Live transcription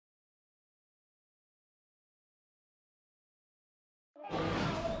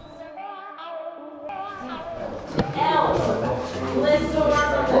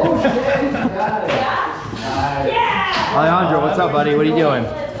Alejandro, what's up, buddy? What are you doing?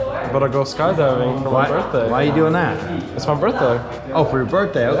 I'm gonna go skydiving for my birthday. Why are you doing that? It's my birthday. Oh, for your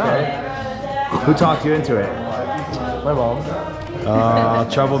birthday? Okay. Yeah. Who talked you into it? My mom.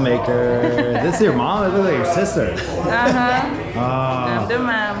 Troublemaker. This is your mom? It looks like your sister. I'm the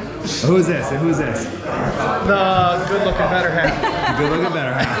mom. Who's this? Who's this? The good-looking better half. Good looking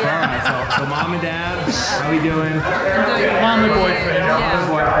better half. Alright, so mom and dad, how we doing? Mommy boyfriend. Yeah.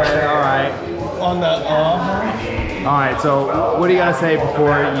 Boyfriend, alright. On the Alright, so what do you gotta say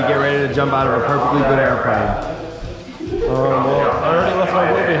before you get ready to jump out of a perfectly good airplane? Well, I already left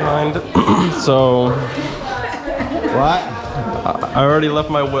my will behind, so... What? I already left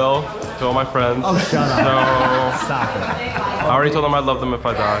my will to all my friends. Oh, shut up. So stop it. I already told them I love them if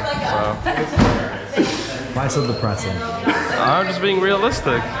I die, so... Why so depressing? I'm just being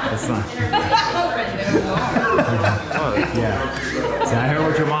realistic. It's not. Yeah. See, I heard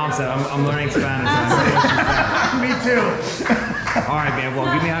what your mom said. I'm learning Spanish. Me too. All right, man. Well,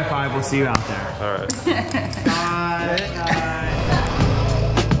 give me a high five. We'll see you out there. All right. Bye.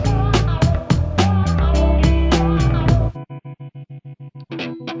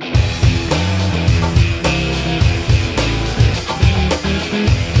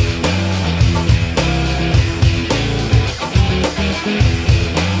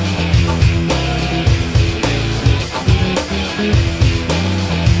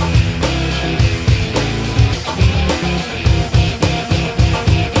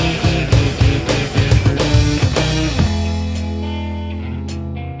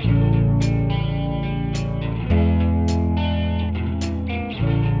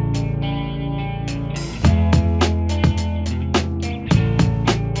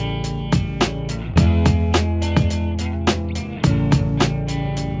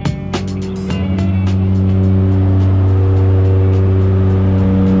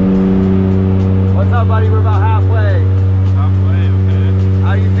 Buddy, we're about halfway. Halfway, okay.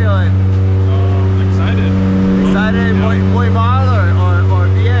 How are you feeling? Excited. Excited? Muy mal or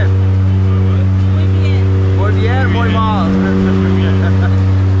bien? Muy bien. Muy bien, muy mal.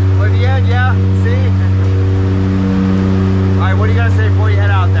 Muy bien, yeah? See? Alright, what are you gonna say before you head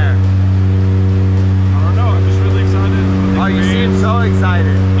out there? I don't know, I'm just really excited. Oh, you seem so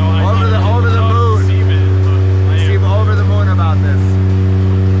excited. No, over the moon. You seem over the moon about this.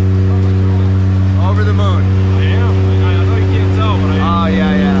 Over the moon. I am. I know you can't tell, but I am. Oh,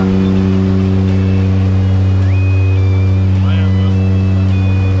 yeah, yeah. I am.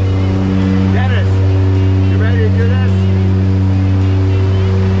 Dennis, you ready to do this?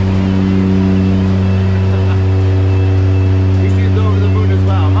 He seems over the moon as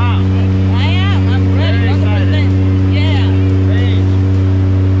well. Mom. I am. I'm ready. Very excited. 100%. Yeah. Paige.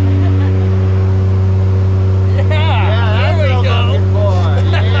 Yeah. Yeah, that's what I'm looking for.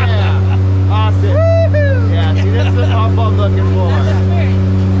 Yeah. Awesome. Woohoo!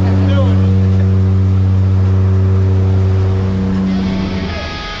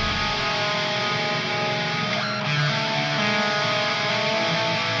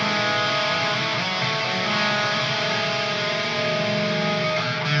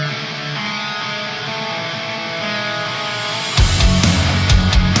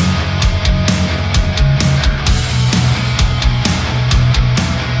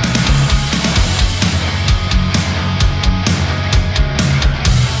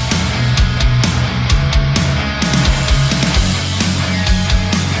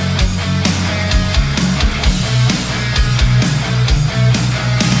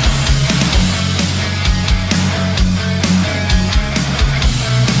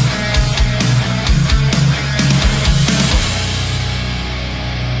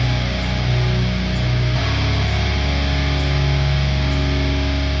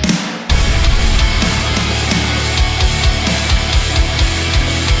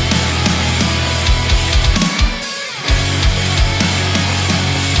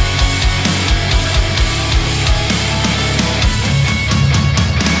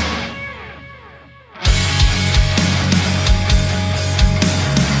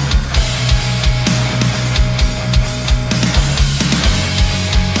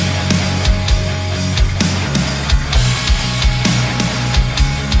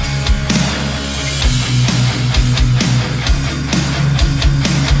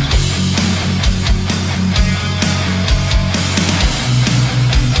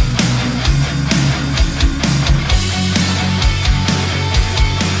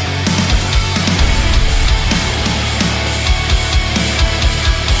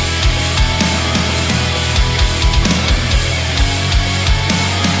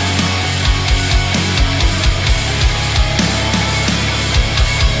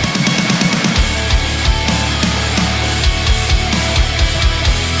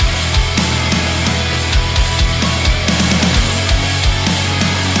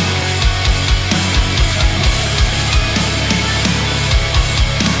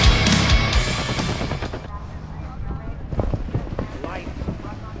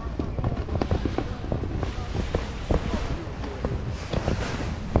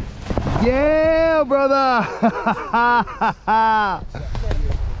 Yeah, brother.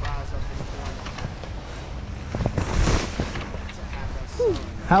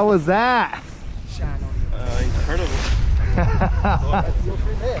 How was that? Incredible.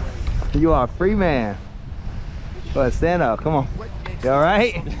 You are a free man. Go ahead, stand up. Come on. You all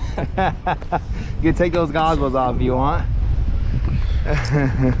right? You can take those goggles off if you want.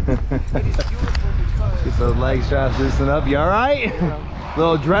 Get those leg straps loosened up. You all right?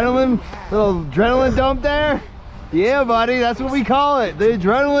 Little adrenaline dump there. Yeah, buddy. That's what we call it. The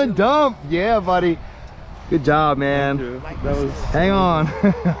adrenaline dump. Yeah, buddy. Good job, man. That was. Hang on.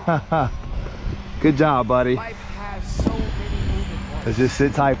 Good job, buddy. Let's just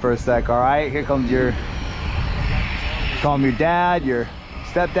sit tight for a sec, all right? Here comes your, call him your dad, your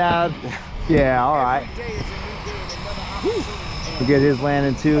stepdad. Yeah, all right. We'll get his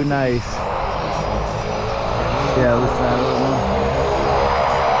landing too, nice. Yeah, listen to that a little more.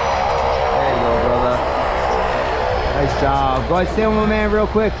 There you go, brother. Nice job. Go ahead, stand with my man real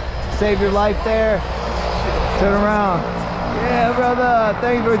quick. Save your life there. Turn around. Yeah, brother.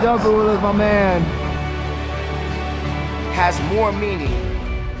 Thanks for jumping with us, my man. Has more meaning